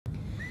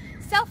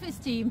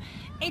Self-esteem,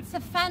 it's a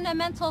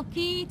fundamental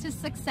key to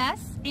success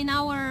in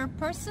our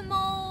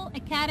personal,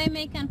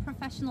 academic and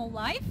professional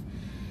life.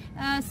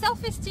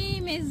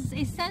 Self-esteem is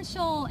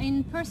essential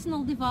in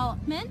personal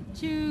development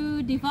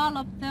to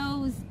develop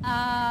those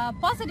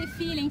positive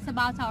feelings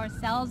about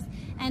ourselves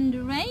and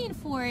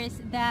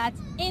reinforce that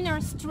inner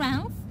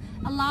strength,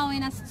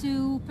 allowing us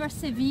to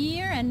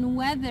persevere and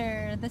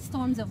weather the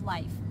storms of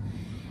life.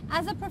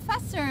 As a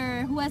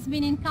professor who has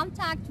been in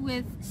contact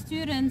with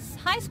students,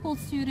 high school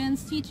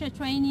students, teacher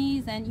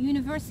trainees and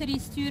university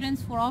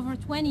students for over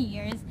 20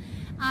 years,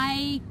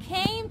 I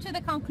came to the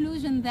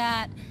conclusion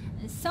that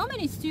so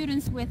many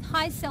students with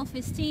high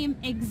self-esteem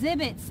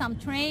exhibit some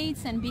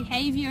traits and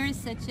behaviors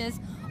such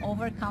as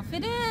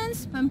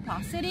overconfidence,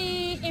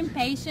 pomposity,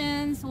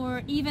 impatience,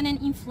 or even an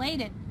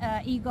inflated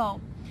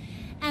ego.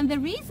 And the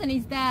reason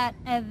is that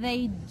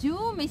they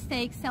do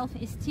mistake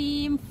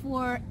self-esteem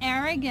for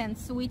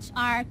arrogance, which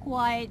are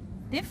quite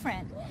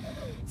different.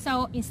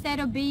 So instead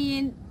of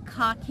being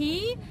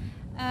cocky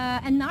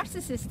and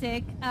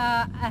narcissistic,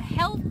 a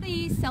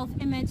healthy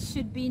self-image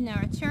should be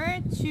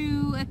nurtured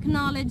to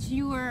acknowledge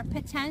your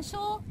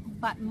potential,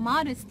 but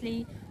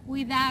modestly,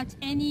 without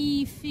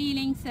any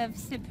feelings of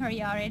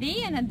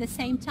superiority, and at the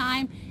same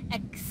time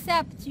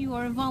accept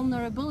your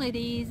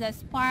vulnerabilities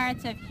as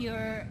part of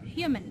your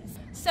humanness.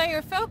 So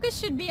your focus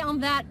should be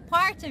on that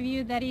part of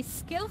you that is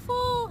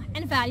skillful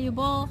and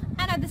valuable,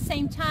 and at the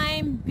same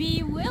time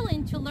be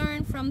willing to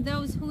learn from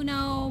those who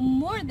know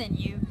more than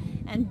you.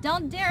 And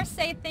don't dare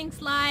say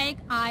things like,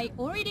 I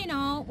already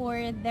know,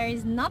 or there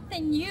is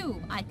nothing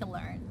new I can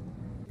learn.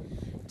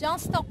 Don't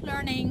stop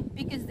learning,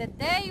 because the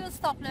day you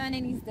stop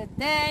learning is the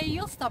day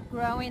you'll stop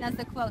growing, as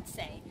the quotes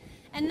say.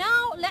 And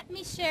now let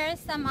me share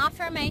some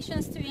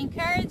affirmations to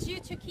encourage you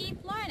to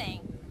keep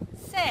learning.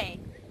 Say,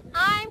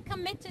 I'm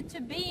committed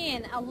to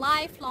being a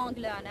lifelong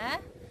learner.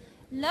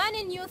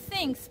 Learning new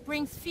things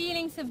brings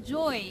feelings of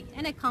joy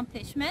and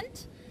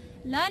accomplishment.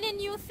 Learning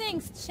new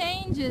things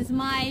changes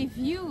my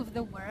view of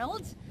the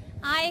world.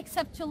 I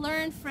accept to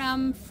learn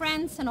from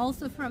friends and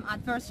also from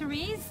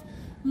adversaries.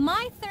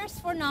 My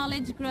thirst for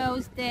knowledge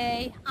grows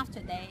day after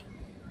day.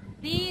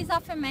 These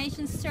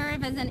affirmations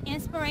serve as an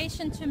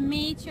inspiration to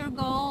meet your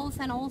goals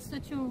and also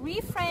to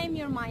reframe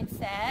your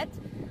mindset.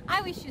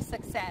 I wish you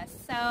success.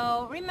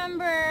 So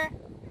remember,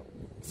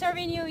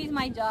 serving you is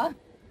my job,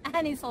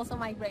 and it's also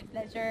my great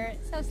pleasure.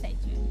 So stay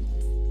tuned.